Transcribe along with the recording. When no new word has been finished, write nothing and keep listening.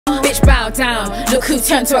bow down. Look who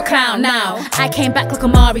turned to a clown now. I came back like a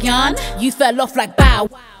Marianne, you fell off like Bow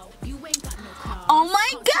Wow. Oh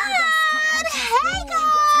my god! Hey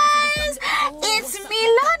guys! It's me,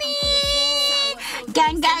 Lonnie!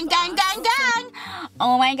 Gang, gang, gang, gang, gang!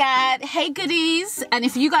 Oh my god, hey goodies! And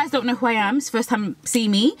if you guys don't know who I am, it's the first time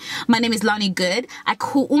seeing me, my name is Lonnie Good. I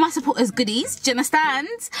call all my supporters goodies, do you understand?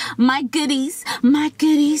 My goodies, my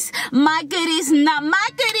goodies, my goodies, not my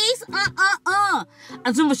goodies, I'm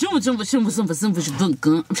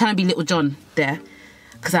trying to be Little John there,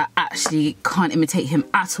 because I actually can't imitate him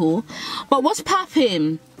at all. But what's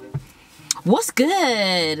popping? What's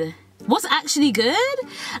good? What's actually good?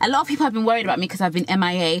 A lot of people have been worried about me because I've been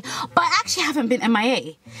MIA, but I actually haven't been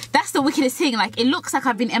MIA. That's the wickedest thing. Like, it looks like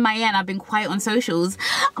I've been MIA and I've been quiet on socials,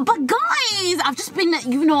 but guys, I've just been,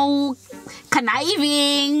 you know,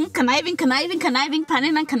 conniving,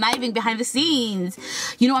 planning and conniving behind the scenes.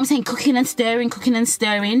 You know what I'm saying? Cooking and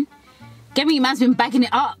stirring. Get me, man's been bagging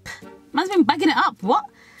it up. What?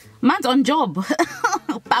 Man's on job.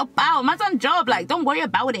 Bow bow, man's on job. Like, don't worry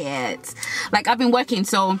about it. Like, I've been working,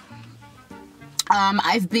 so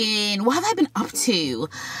I've been, what have I been up to?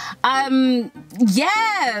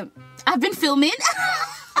 Yeah, I've been filming.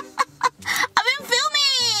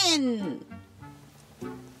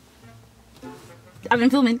 I've been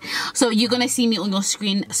filming. So you're gonna see me on your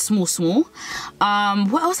screen small.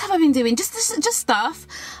 What else have I been doing? Just stuff.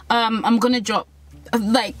 I'm gonna drop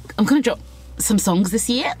some songs this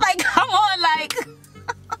year. Like, come on, like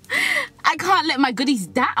I can't let my goodies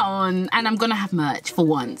down, and I'm gonna have merch for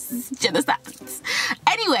once. Do you understand?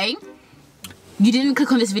 Anyway, you didn't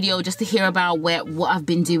click on this video just to hear about what I've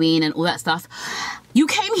been doing and all that stuff. You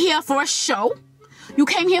came here for a show. You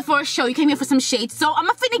came here for some shade. So I'm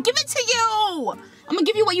finna give it to you. I'm gonna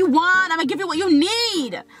give you what you want. I'm gonna give you what you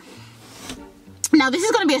need. Now, this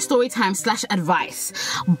is going to be a story time / advice,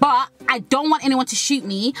 but I don't want anyone to shoot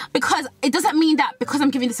me, because it doesn't mean that because I'm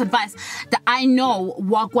giving this advice that I know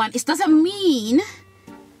Wagwan. It doesn't mean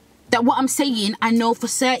that what I'm saying I know for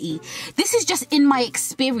certain. This is just in my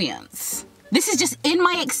experience. This is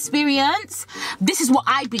what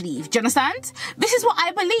I believe. Do you understand? This is what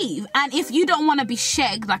I believe. And if you don't want to be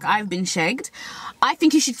shagged like I've been shagged, I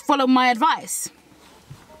think you should follow my advice.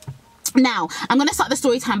 Now, I'm going to start the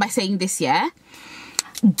story time by saying this, yeah?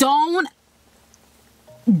 Don't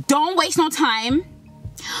waste no time.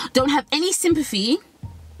 Don't have any sympathy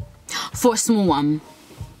for a small one.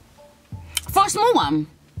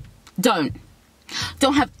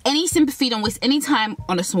 Don't have any sympathy. Don't waste any time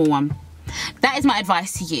on a small one. That is my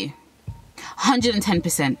advice to you.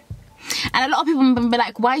 110%. And a lot of people will be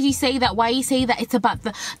like, why do you say that? Why do you say that? It's about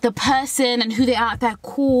the person and who they are, they're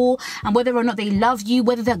cool, and whether or not they love you,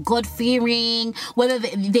 whether they're God-fearing, whether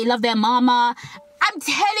they love their mama. I'm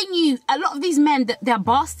telling you, a lot of these men, they're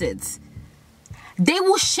bastards. They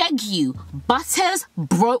will shag you. Butters,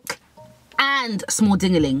 broke, and small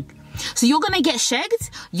dingaling. So you're going to get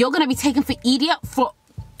shagged. You're going to be taken for idiot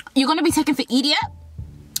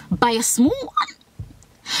by a small one.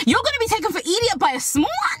 You're going to be taken for idiot by a small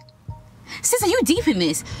one. Sis, are you deep in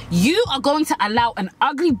this? You are going to allow an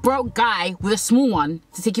ugly, broke guy with a small one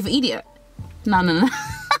to take you for idiot? No.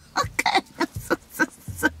 Okay.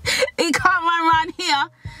 He can't run around here.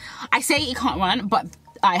 I say he can't run, but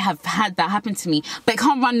I have had that happen to me. But it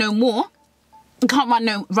can't run no more. It can't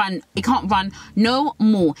run no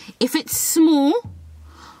more. If it's small,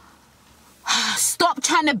 stop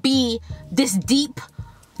trying to be this deep,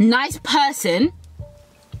 nice person.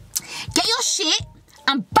 Get your shit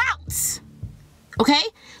and bounce. Okay?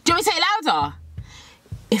 Do you want me to say it louder?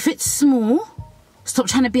 If it's small, stop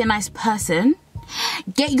trying to be a nice person.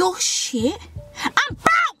 Get your shit and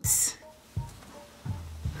bounce.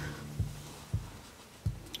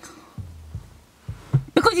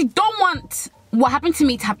 Because you don't want what happened to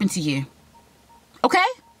me to happen to you. Okay?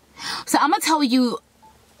 So I'm gonna tell you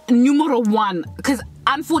numero one, because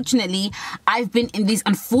unfortunately I've been in these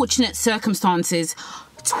unfortunate circumstances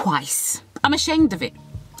twice. I'm ashamed of it.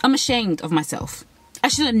 I'm ashamed of myself. I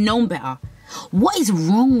should have known better. What is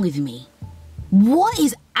wrong with me? What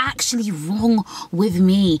is actually wrong with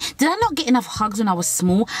me? Did I not get enough hugs when I was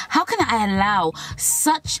small? How can I allow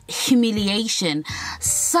such humiliation,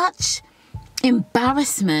 such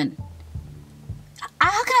embarrassment?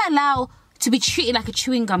 How can I allow to be treated like a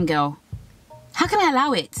chewing gum girl? How can I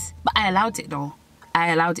allow it? But I allowed it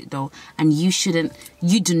though. And you shouldn't.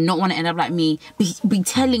 You do not want to end up like me. Be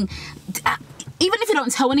telling, even if you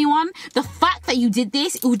don't tell anyone, the fact that you did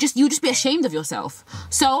this, you'll just be ashamed of yourself.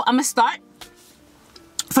 So I'm gonna start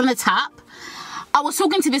from the top. I was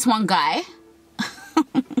talking to this one guy.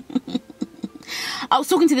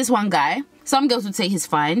 Some girls would say he's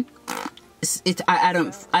fine. I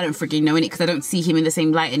don't freaking know it because I don't see him in the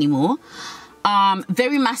same light anymore.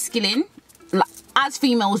 Very masculine. Like, as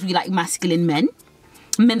females, we like masculine men.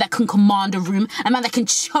 Men that can command a room. A man that can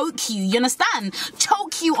choke you. You understand?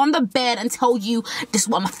 Choke you on the bed and tell you, this is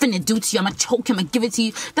what I'm finna do to you. I'm gonna choke you. I'm gonna give it to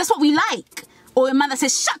you. That's what we like. Or a man that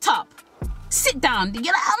says, shut up. Sit down. You're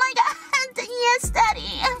like, oh my God. Yes,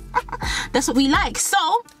 daddy. That's what we like. So,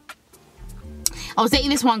 I was dating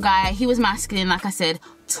this one guy. He was masculine, like I said.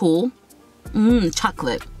 Tall.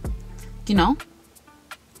 Chocolate. You know?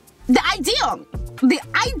 The ideal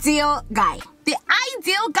guy. The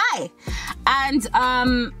ideal guy. And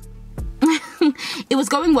it was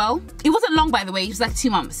going well. It wasn't long, by the way. It was like 2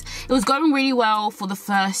 months. It was going really well for the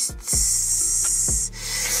first,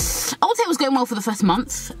 I would say it was going well for the first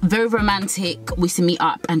month. Very romantic. We used to meet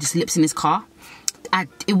up and just lips in his car.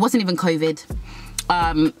 It wasn't even COVID.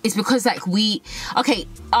 It's because like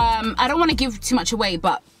I don't want to give too much away,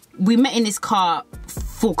 but we met in his car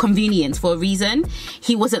for convenience, for a reason.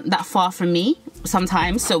 He wasn't that far from me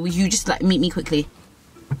sometimes, so you just like meet me quickly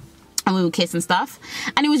and we would kiss and stuff,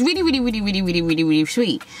 and it was really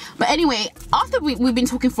sweet. But anyway, after we've been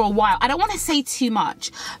talking for a while, I don't want to say too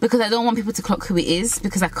much because I don't want people to clock who it is,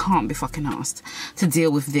 because I can't be fucking asked to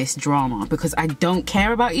deal with this drama because I don't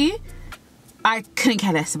care about you. I couldn't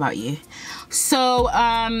care less about you. So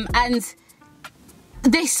and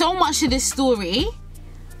there's so much to this story.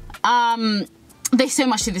 There's so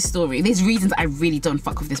much to this story. There's reasons I really don't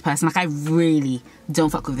fuck with this person. Like, I really don't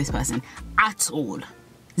fuck with this person at all.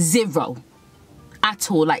 Zero.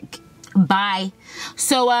 At all. Like, bye.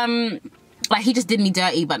 So, like, he just did me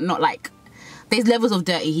dirty, but not like, there's levels of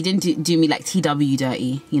dirty. He didn't do me like TW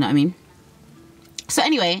dirty. You know what I mean? So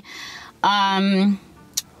anyway,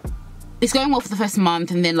 it's going well for the first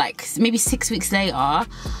month, and then like maybe 6 weeks later,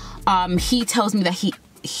 he tells me that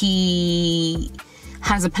he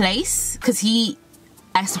has a place, because he,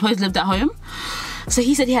 I suppose, lived at home. So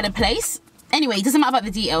he said he had a place. Anyway, it doesn't matter about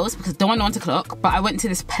the details because don't want to clock, but I went to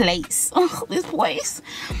this place. Oh, this place.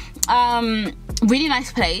 Really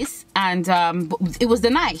nice place. And it was the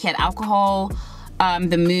night. He had alcohol,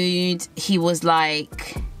 the mood. He was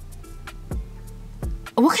like,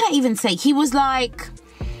 what can I even say? He was like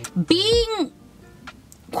being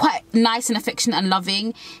quite nice and affectionate and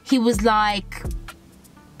loving. He was like,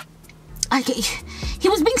 he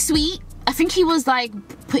was being sweet. I think he was like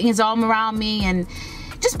putting his arm around me and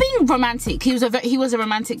just being romantic. He was a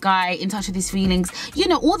romantic guy, in touch with his feelings. You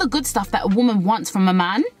know, all the good stuff that a woman wants from a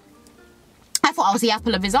man. I thought I was the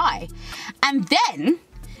apple of his eye. And then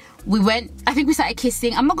I think we started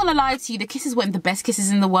kissing. I'm not gonna lie to you, the kisses weren't the best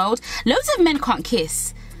kisses in the world. Loads of men can't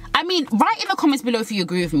kiss. I mean, write in the comments below if you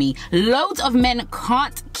agree with me. Loads of men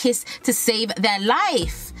can't kiss to save their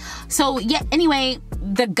life. So yeah, anyway,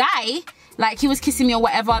 the guy, like, he was kissing me or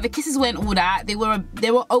whatever. The kisses weren't all that. They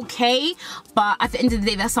were okay, but at the end of the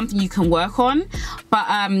day, that's something you can work on. But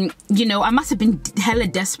you know, I must have been hella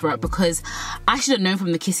desperate because I should have known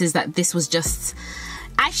from the kisses that this was just,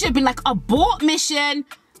 I should have been like, abort mission.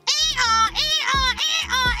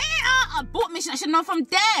 Abort mission. I should have known from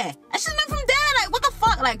there. Like, what the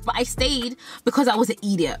fuck? Like, but I stayed because I was an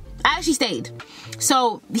idiot. I actually stayed.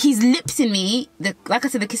 So he's lipsing me. Like I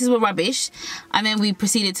said, the kisses were rubbish. And then we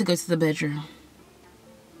proceeded to go to the bedroom.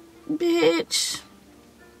 Bitch.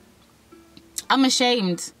 I'm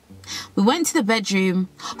ashamed. We went to the bedroom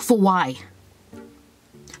for why?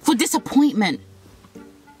 For disappointment.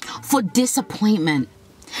 For disappointment.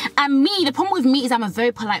 And me, the problem with me is I'm a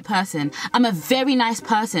very polite person. I'm a very nice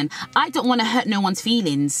person. I don't want to hurt no one's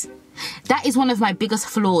feelings. That is one of my biggest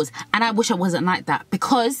flaws, and I wish I wasn't like that,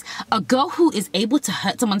 because a girl who is able to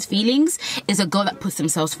hurt someone's feelings is a girl that puts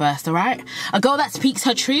themselves first, alright? A girl that speaks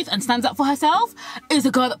her truth and stands up for herself is a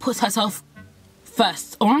girl that puts herself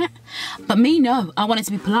first, alright? But me, no, I wanted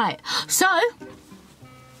to be polite. So,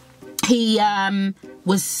 he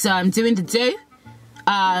was doing the do.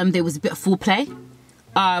 There was a bit of foreplay.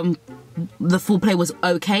 The foreplay was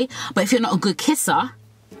okay, but if you're not a good kisser,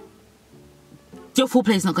 your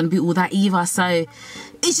foreplay is not going to be all that either, so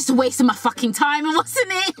it's just a waste of my fucking time,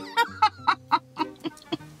 wasn't it?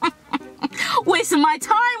 Waste of my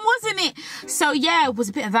time, wasn't it? So yeah, it was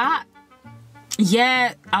a bit of that.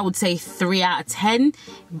 Yeah, I would say 3 out of 10.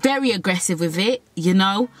 Very aggressive with it, you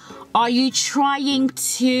know. Are you trying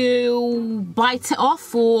to bite it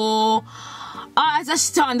off, or I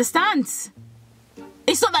just don't understand.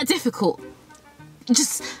 It's not that difficult.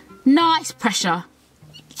 Just nice pressure.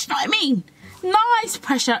 Do you know what I mean? Nice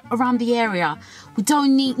pressure around the area. You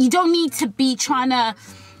don't need to be trying to,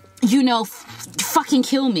 you know, fucking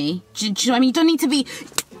kill me. Do you know what I mean? You don't need to be,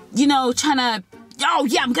 you know, trying to oh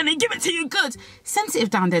yeah, I'm gonna give it to you good. Sensitive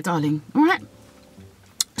down there, darling, all right?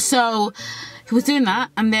 So he was doing that,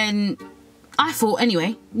 and then I thought,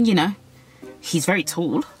 anyway, you know, he's very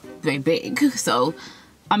tall, very big, so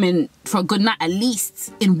I'm in for a good night, at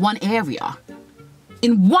least in one area.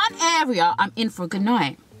 In one area, I'm in for a good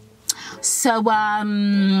night. So, I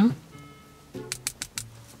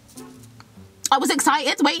was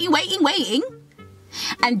excited, waiting.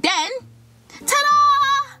 And then,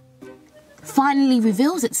 ta-da! Finally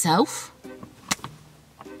reveals itself.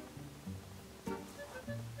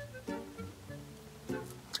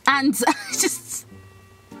 And just,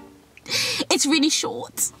 it's really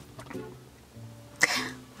short.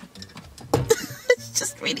 It's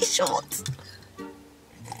just really short.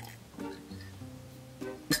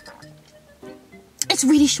 It's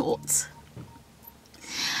really short.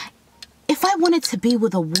 If I wanted to be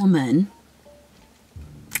with a woman,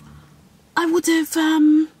 I would have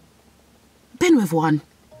been with one.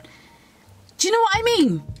 Do you know what I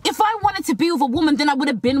mean? If I wanted to be with a woman, then I would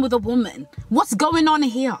have been with a woman. What's going on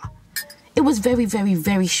here? It was very, very,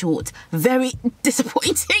 very short. Very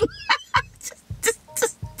disappointing.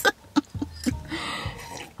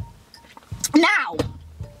 Now,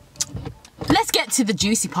 let's get to the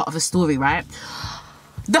juicy part of the story, right?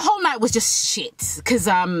 The whole night was just shit, because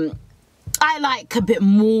I like a bit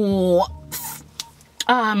more.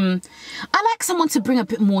 I like someone to bring a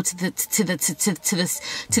bit more to the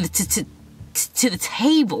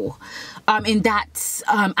table, in that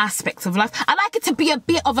aspect of life. I like it to be a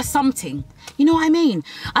bit of a something. You know what I mean?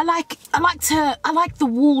 I like the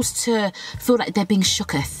walls to feel like they're being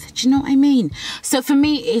shooketh. Do you know what I mean? So for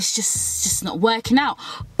me, it's just not working out.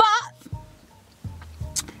 But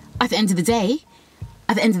at the end of the day,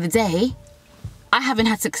 I haven't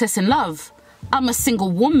had success in love. I'm a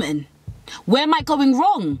single woman. Where am I going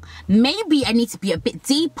wrong? Maybe I need to be a bit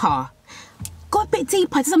deeper. Go a bit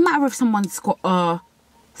deeper. It doesn't matter if someone's got a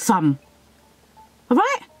thumb.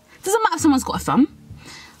 Alright? It doesn't matter if someone's got a thumb.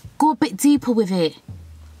 Go a bit deeper with it.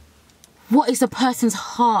 What is a person's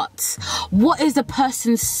heart? What is a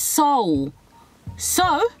person's soul?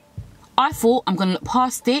 So, I thought, I'm going to look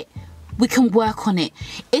past it. We can work on it.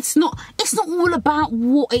 It's not all about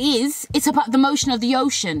what it is. It's about the motion of the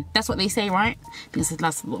ocean. That's what they say, right? I think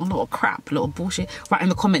that's a lot of crap, a lot of bullshit. Write in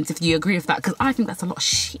the comments if you agree with that, because I think that's a lot of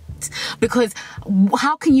shit. Because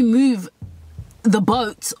how can you move the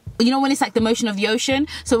boat? You know, when it's like the motion of the ocean?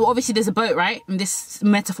 So obviously there's a boat, right? And this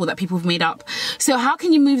metaphor that people have made up. So how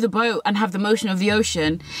can you move the boat and have the motion of the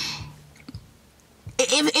ocean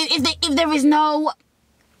if there is no...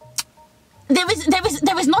 There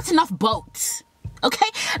is not enough boats, okay?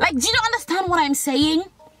 Like, do you not understand what I'm saying?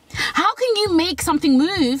 How can you make something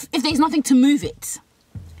move if there's nothing to move it?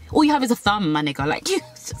 All you have is a thumb, my nigga. Like,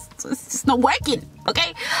 it's just not working,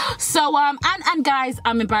 okay? So, and guys,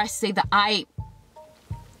 I'm embarrassed to say that I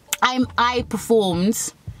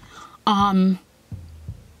performed, an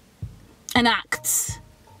act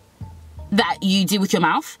that you do with your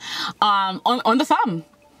mouth, on the thumb.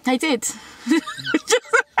 I did.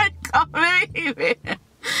 I can't believe it.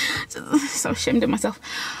 So ashamed of myself.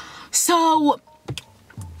 So,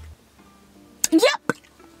 yep.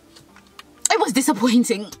 It was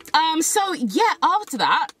disappointing. So yeah, after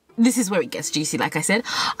that, this is where it gets juicy, like I said.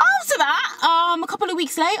 After that, a couple of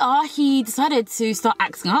weeks later, he decided to start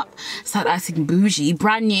acting up, started acting bougie,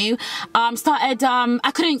 brand new. I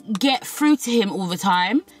couldn't get through to him all the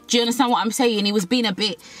time. Do you understand what I'm saying? He was being a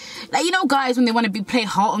bit, like, you know, guys, when they want to be play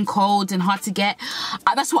hot and cold and hard to get.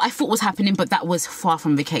 That's what I thought was happening, but that was far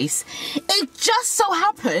from the case. It just so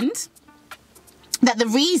happened that the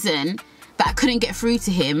reason that I couldn't get through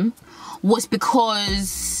to him was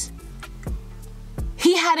because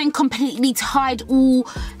he hadn't completely tied all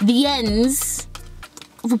the ends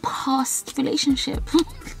of a past relationship.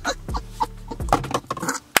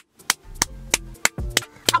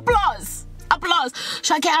 Applause! Applause!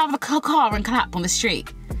 Should I get out of the car and clap on the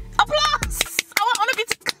street? Applause! I want to be...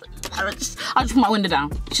 I'll just put my window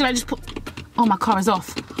down. Should I just put... Oh, my car is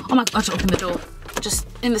off. Oh my God, I should open the door. Just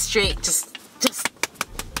in the street, just...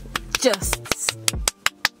 Yes.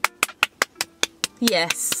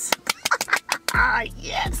 Yes.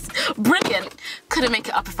 Brilliant. Couldn't make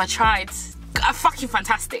it up if I tried. Fucking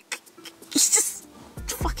fantastic. It's just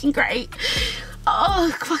fucking great.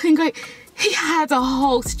 Oh, fucking great. He had a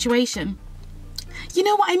whole situation. You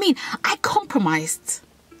know what I mean? I compromised.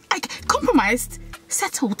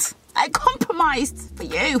 Settled. I compromised for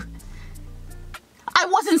you. I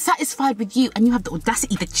wasn't satisfied with you, and you have the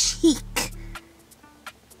audacity, the cheek,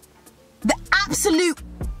 the absolute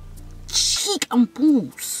cheek and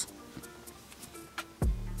balls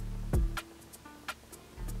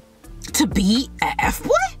To be a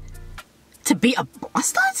F-boy? To be a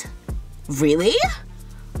bastard? Really?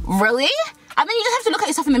 Really? And then you just have to look at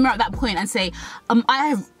yourself in the mirror at that point and say,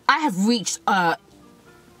 I have reached the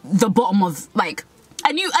bottom of like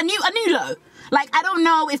a new low. Like, I don't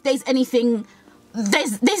know if there's anything.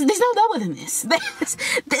 There's no lower than this. They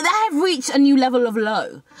have reached a new level of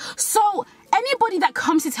low. So anybody that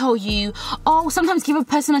comes to tell you, oh, sometimes give a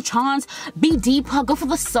person a chance, be deeper, go for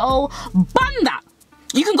the soul, ban that.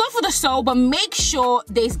 You can go for the soul, but make sure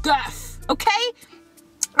there's girth, okay?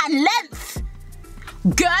 And length.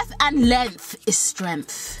 Girth and length is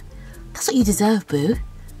strength. That's what you deserve, boo.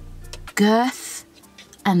 Girth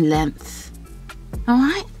and length.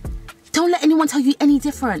 Alright? Don't let anyone tell you any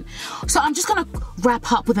different. So I'm just gonna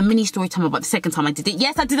wrap up with a mini story time about the second time I did it.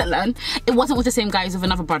 Yes, I didn't learn. It wasn't with the same guy, it was with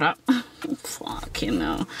another brother. Fucking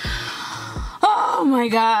hell. Oh my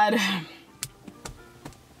God.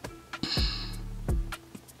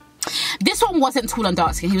 This one wasn't tall and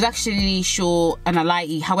dark skin. He was actually short and a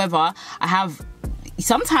lighty. However, I have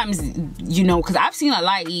sometimes, you know, because I've seen a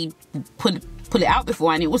lighty pull it out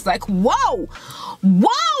before, and it was like, whoa,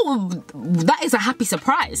 that is a happy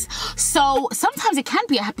surprise. So sometimes it can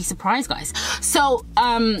be a happy surprise, guys. So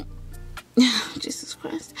Jesus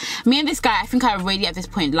Christ, me and this guy, I think I already at this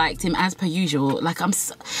point liked him as per usual. Like,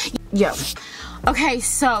 okay,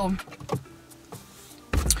 so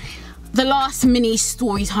the last mini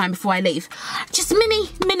story time before I leave, just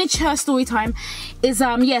miniature story time, is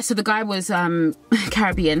yeah, so the guy was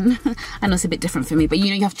Caribbean. I know it's a bit different for me, but you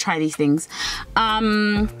know, you have to try these things.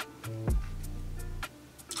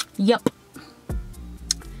 Yep,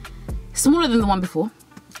 smaller than the one before.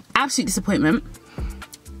 Absolute disappointment.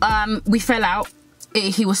 We fell out.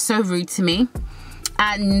 He was so rude to me,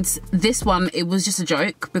 and this one, it was just a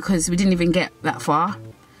joke because we didn't even get that far.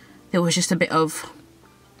 There was just a bit of,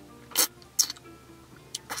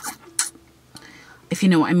 if you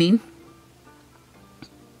know what I mean.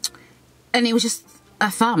 And it was just a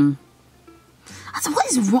thumb. I said, what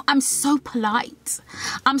is wrong? I'm so polite.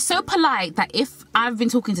 I'm so polite that if I've been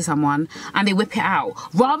talking to someone and they whip it out,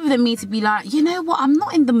 rather than me to be like, you know what, I'm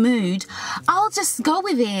not in the mood, I'll just go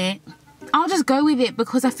with it. I'll just go with it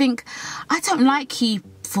because I think I don't like you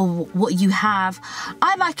for what you have.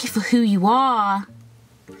 I like you for who you are.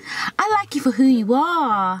 I like you for who you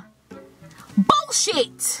are.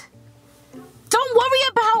 Bullshit. Don't worry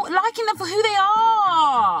about liking them for who they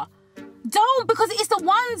are. Don't, because it's the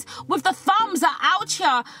ones with the thumbs that are out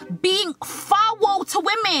here being foul to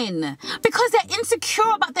women because they're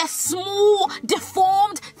insecure about their small,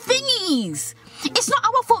 deformed thingies. It's not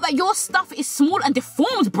our fault that your stuff is small and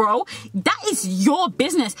deformed, bro. That is your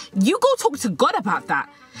business. You go talk to God about that.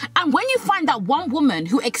 And when you find that one woman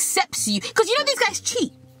who accepts you, because you know these guys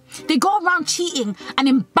cheat. They go around cheating and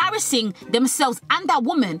embarrassing themselves and that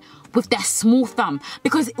woman with their small thumb.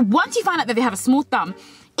 Because once you find out that they have a small thumb,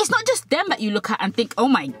 it's not just them that you look at and think, oh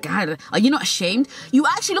my God, are you not ashamed? You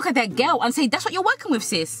actually look at their girl and say, that's what you're working with,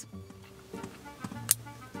 sis.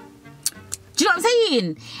 Do you know what I'm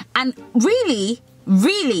saying? And really,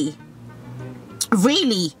 we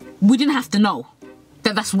didn't have to know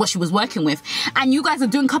that that's what she was working with. And you guys are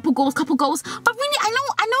doing couple goals. But really, I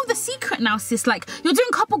know the secret now, sis. Like, you're doing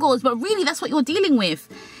couple goals, but really that's what you're dealing with.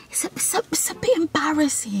 It's a bit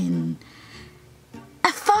embarrassing.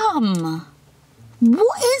 A thumb.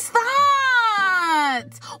 What is that?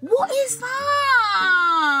 What is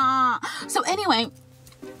that? So anyway,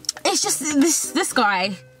 it's just this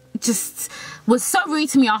guy just was so rude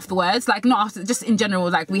to me afterwards. Like, not after, just in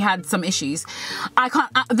general, like, we had some issues. I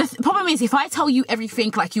can't, the problem is, if I tell you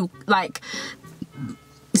everything,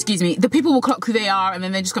 excuse me, the people will clock who they are, and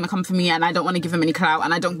then they're just gonna come for me, and I don't want to give them any clout,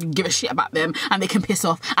 and I don't give a shit about them, and they can piss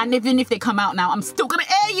off. And even if they come out now, I'm still gonna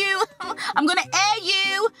air you. I'm gonna air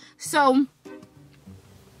you. So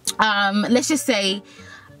let's just say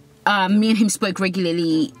me and him spoke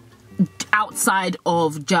regularly outside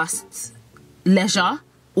of just leisure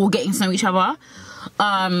or getting to know each other.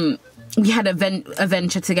 We had a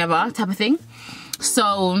venture together type of thing.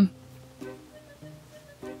 So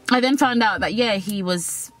I then found out that, yeah, he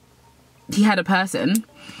had a person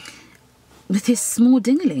with his small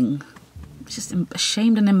dingling. Just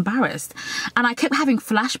ashamed and embarrassed. And I kept having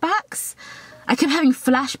flashbacks.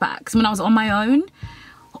 When I was on my own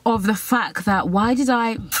of the fact that, why did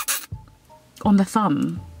I, on the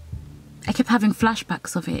thumb, I kept having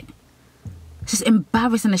flashbacks of it. Just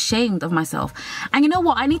embarrassed and ashamed of myself. And you know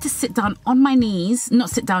what? I need to sit down on my knees, not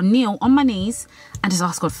sit down, kneel on my knees and just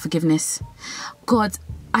ask God for forgiveness. God,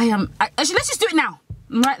 actually, let's just do it now.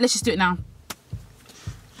 Right? Let's just do it now.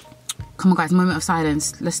 Come on, guys, moment of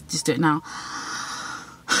silence. Let's just do it now.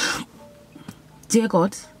 Dear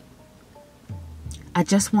God, I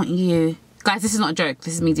just want you... Guys, this is not a joke.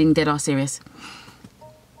 This is me being dead ass serious.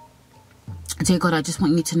 Dear God, I just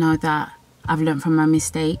want you to know that I've learned from my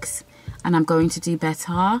mistakes and I'm going to do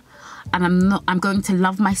better. And I'm going to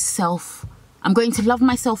love myself. I'm going to love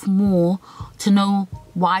myself more to know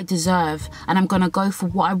what I deserve. And I'm going to go for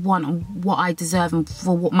what I want and what I deserve and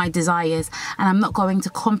for what my desires. And I'm not going to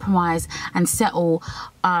compromise and settle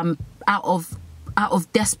out of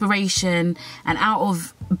desperation and out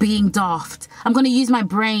of being daft. I'm going to use my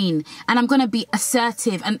brain and I'm going to be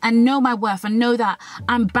assertive and know my worth and know that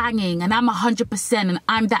I'm banging and I'm 100% and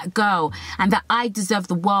I'm that girl and that I deserve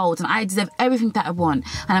the world and I deserve everything that I want.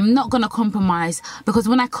 And I'm not going to compromise, because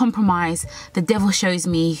when I compromise, the devil shows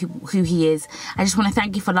me who he is. I just want to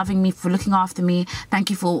thank you for loving me, for looking after me. Thank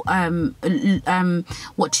you for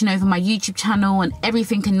watching over my YouTube channel and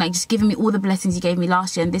everything, and like just giving me all the blessings you gave me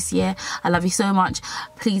last year and this year. I love you so much.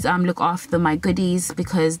 Please look after my goodies,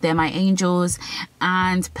 because they're my angels,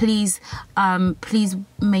 and please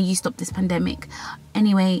may you stop this pandemic.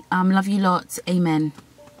 Anyway, love you lots. Amen.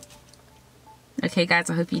 Okay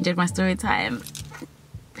guys, I hope you enjoyed my story time.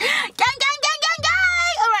 Gang, gang, gang, gang,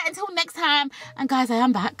 gang. All right, until next time. And guys, I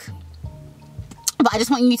am back, but I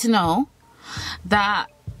just want you to know that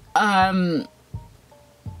I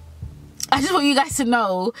just want you guys to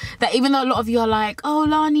know that even though a lot of you are like, oh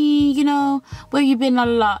Lani, you know, where you been, la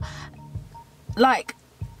la la, like,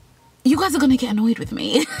 you guys are gonna get annoyed with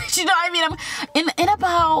me. Do you know what I mean? I'm in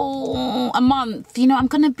about a month, you know, I'm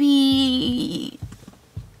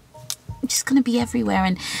just gonna be everywhere,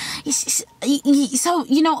 and so,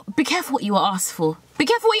 you know, be careful what you are asked for. Be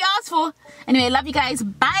careful what you ask for. Anyway, love you guys.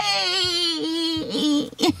 Bye.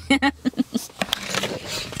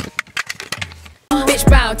 Bitch,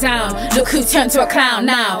 bow down. Look who turned to a clown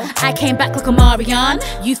now. I came back like a Marianne.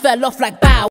 You fell off like bow.